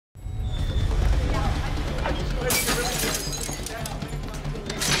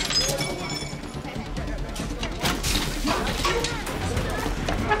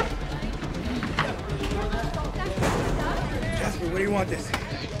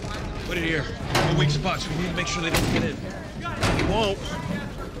Put it here. No weak spots. We need to make sure they don't get in. He won't.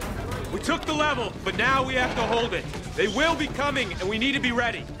 We took the level, but now we have to hold it. They will be coming, and we need to be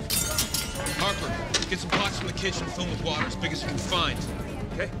ready. Harper, get some pots from the kitchen, fill them with water, as big as you can find.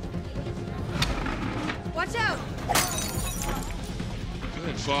 Okay? Watch out! Go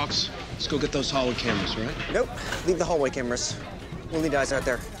ahead, Fox. Let's go get those hallway cameras, right? Nope. Leave the hallway cameras. We'll need eyes out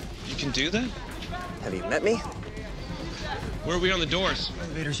there. You can do that? Have you met me? Where are we on the doors?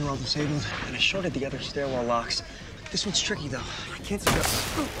 Elevators are all disabled, and I shorted the other stairwell locks. This one's tricky, though. I can't seem to...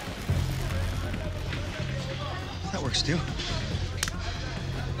 That works, too.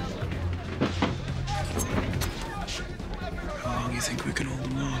 How long do you think we can hold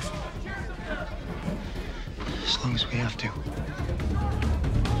them off? As long as we have to.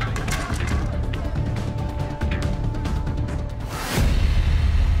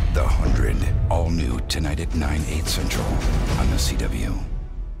 The 100, all new tonight at 9/8 Central on the CW.